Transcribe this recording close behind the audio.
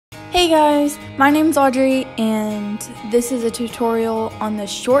guys, my name's Audrey and this is a tutorial on the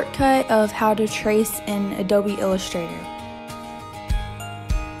shortcut of how to trace in Adobe Illustrator.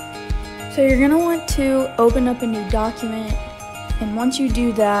 So you're going to want to open up a new document, and once you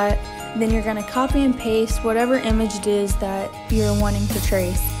do that, then you're going to copy and paste whatever image it is that you're wanting to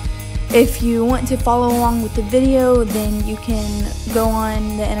trace. If you want to follow along with the video, then you can go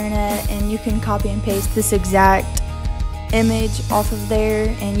on the internet and you can copy and paste this exact image off of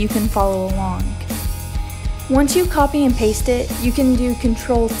there and you can follow along. Once you copy and paste it, you can do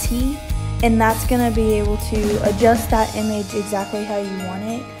Control T, and that's going to be able to adjust that image exactly how you want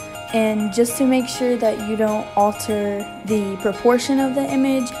it. And just to make sure that you don't alter the proportion of the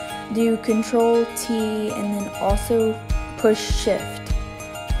image, do Control T and then also push Shift.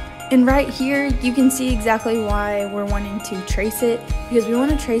 And right here you can see exactly why we're wanting to trace it, because we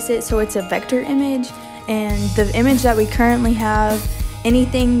want to trace it so it's a vector image, and the image that we currently have,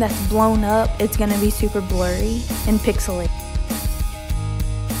 anything that's blown up, it's going to be super blurry and pixelated.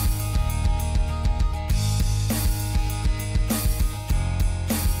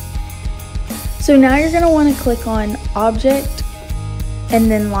 So now you're going to want to click on Object and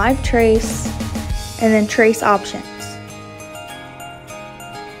then Live Trace and then Trace Options.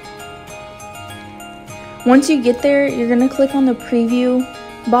 Once you get there, you're going to click on the preview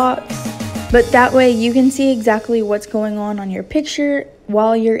box, but that way you can see exactly what's going on your picture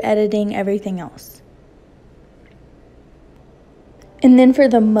while you're editing everything else. And then for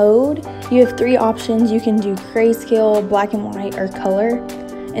the mode, you have three options. You can do grayscale, black and white, or color.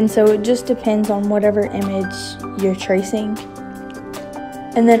 And so it just depends on whatever image you're tracing.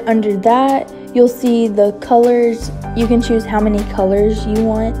 And then under that, you'll see the colors. You can choose how many colors you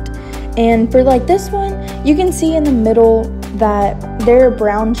want. And for like this one, you can see in the middle that there are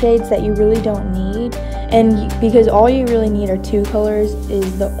brown shades that you really don't need, and because all you really need are two colors,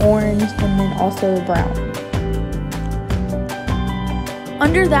 is the orange and then also the brown.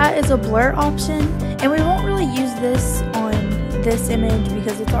 Under that is a blur option, and we won't really use this on this image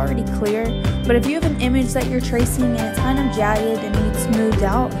because it's already clear, but if you have an image that you're tracing and it's kind of jagged and needs smoothed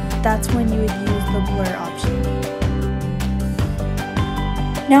out, that's when you would use the blur option.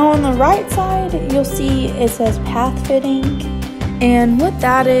 Now on the right side, you'll see it says path fitting, and what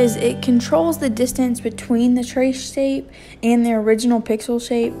that is, it controls the distance between the trace shape and the original pixel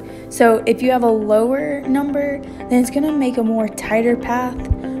shape. So if you have a lower number, then it's going to make a more tighter path,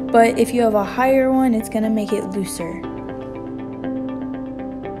 but if you have a higher one, it's going to make it looser.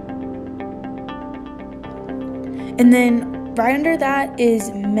 And then right under that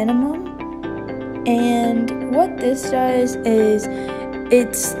is minimum, and what this does is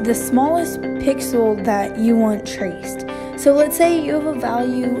it's the smallest pixel that you want traced. So let's say you have a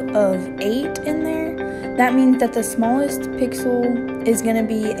value of 8 in there. That means that the smallest pixel is going to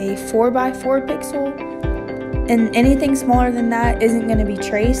be a 4x4 pixel, and anything smaller than that isn't going to be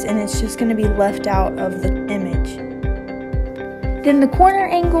traced, and it's just going to be left out of the image. Then the corner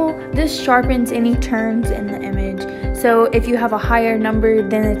angle, this sharpens any turns in the image. So if you have a higher number,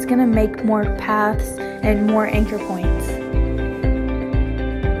 then it's going to make more paths and more anchor points.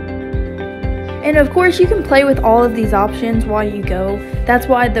 And of course, you can play with all of these options while you go. That's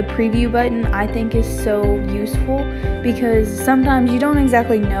why the preview button I think is so useful, because sometimes you don't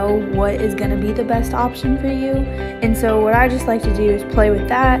exactly know what is going to be the best option for you. And so what I just like to do is play with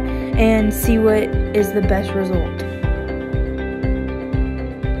that and see what is the best result.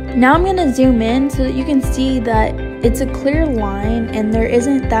 Now I'm going to zoom in so that you can see that it's a clear line and there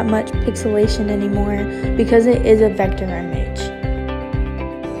isn't that much pixelation anymore because it is a vector image.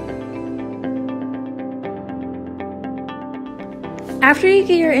 After you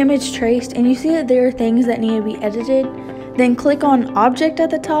get your image traced and you see that there are things that need to be edited, then click on Object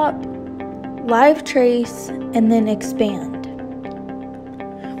at the top, Live Trace, and then Expand.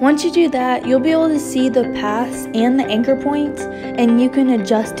 Once you do that, you'll be able to see the paths and the anchor points, and you can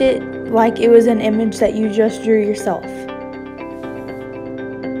adjust it like it was an image that you just drew yourself.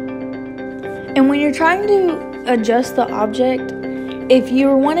 And when you're trying to adjust the object, if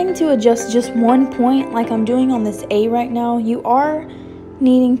you're wanting to adjust just one point like I'm doing on this A right now, you are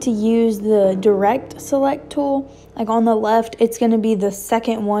needing to use the direct select tool. Like on the left, it's going to be the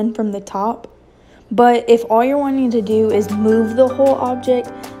second one from the top. But if all you're wanting to do is move the whole object,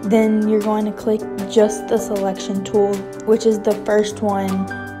 then you're going to click just the selection tool, which is the first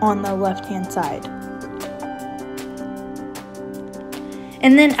one on the left hand side.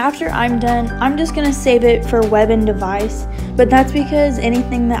 And then after I'm done, I'm just going to save it for web and device, but that's because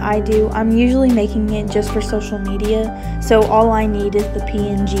anything that I do, I'm usually making it just for social media, so all I need is the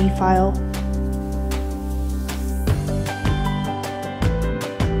PNG file.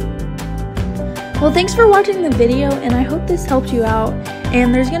 Well, thanks for watching the video, and I hope this helped you out.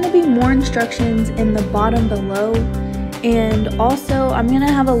 And there's going to be more instructions in the bottom below. And also, I'm going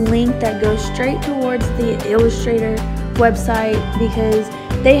to have a link that goes straight towards the Illustrator website because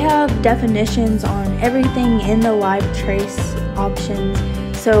they have definitions on everything in the live trace options.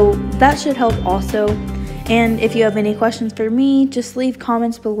 So that should help also. And if you have any questions for me, just leave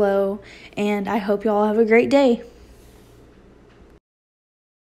comments below. And I hope you all have a great day.